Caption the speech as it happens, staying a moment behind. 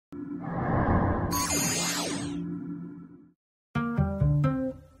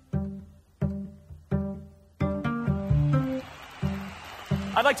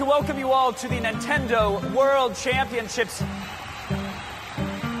I'd like to welcome you all to the Nintendo World Championships.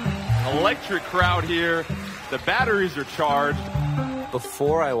 Electric crowd here. The batteries are charged.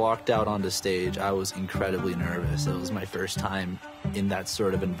 Before I walked out onto stage, I was incredibly nervous. It was my first time in that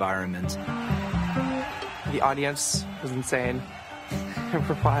sort of environment. The audience was insane.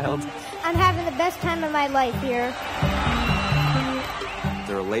 We're wild. I'm having the best time of my life here.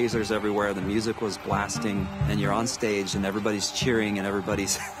 There are lasers everywhere, the music was blasting, and you're on stage and everybody's cheering and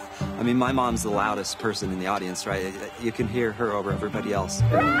everybody's... I mean, my mom's the loudest person in the audience, right? You can hear her over everybody else.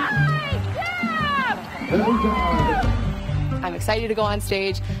 I'm excited to go on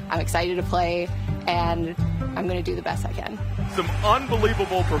stage, I'm excited to play, and I'm going to do the best I can. Some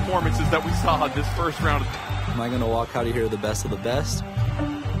unbelievable performances that we saw in this first round. Am I going to walk out of here the best of the best?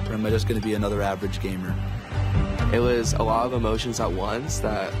 Or am I just going to be another average gamer? It was a lot of emotions at once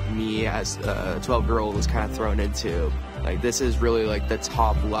that me as a 12-year-old was kind of thrown into. Like, this is really like the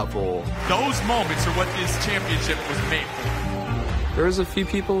top level. Those moments are what this championship was made for. There was a few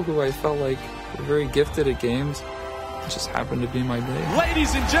people who I felt like were very gifted at games. It just happened to be my day.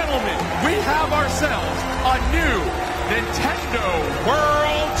 Ladies and gentlemen, we have ourselves a new Nintendo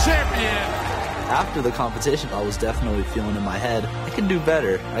World Champion. After the competition, I was definitely feeling in my head, I can do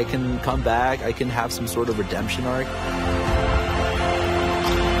better. I can come back. I can have some sort of redemption arc.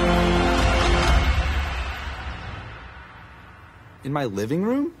 In my living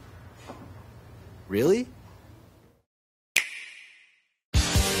room? Really?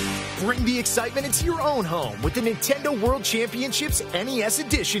 Bring the excitement into your own home with the Nintendo World Championships NES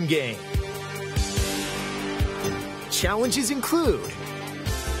Edition game. Challenges include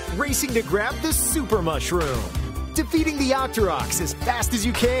racing to grab the Super Mushroom, defeating the Octoroks as fast as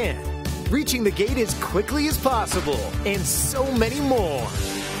you can, reaching the gate as quickly as possible, and so many more.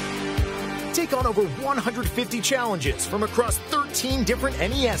 Take on over 150 challenges from across 13 different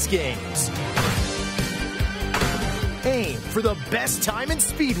NES games. Aim for the best time in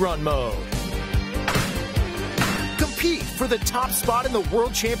Speedrun Mode. Compete for the top spot in the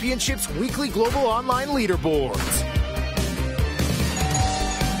World Championships weekly global online leaderboards.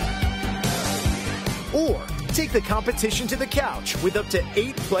 Or take the competition to the couch with up to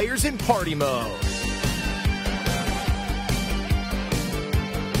 8 players in party mode.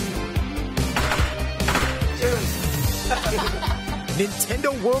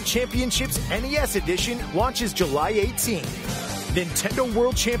 Nintendo World Championships NES Edition launches July 18th. Nintendo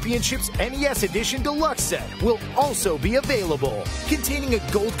World Championships NES Edition Deluxe Set will also be available, containing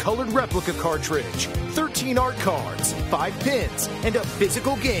a gold-colored replica cartridge, 13 art cards, 5 pins, and a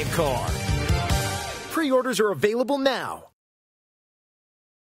physical game card. Pre-orders are available now.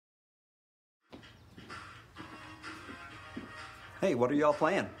 Hey, what are y'all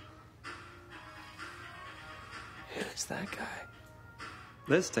playing? Who's that guy?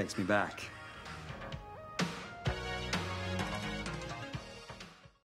 This takes me back.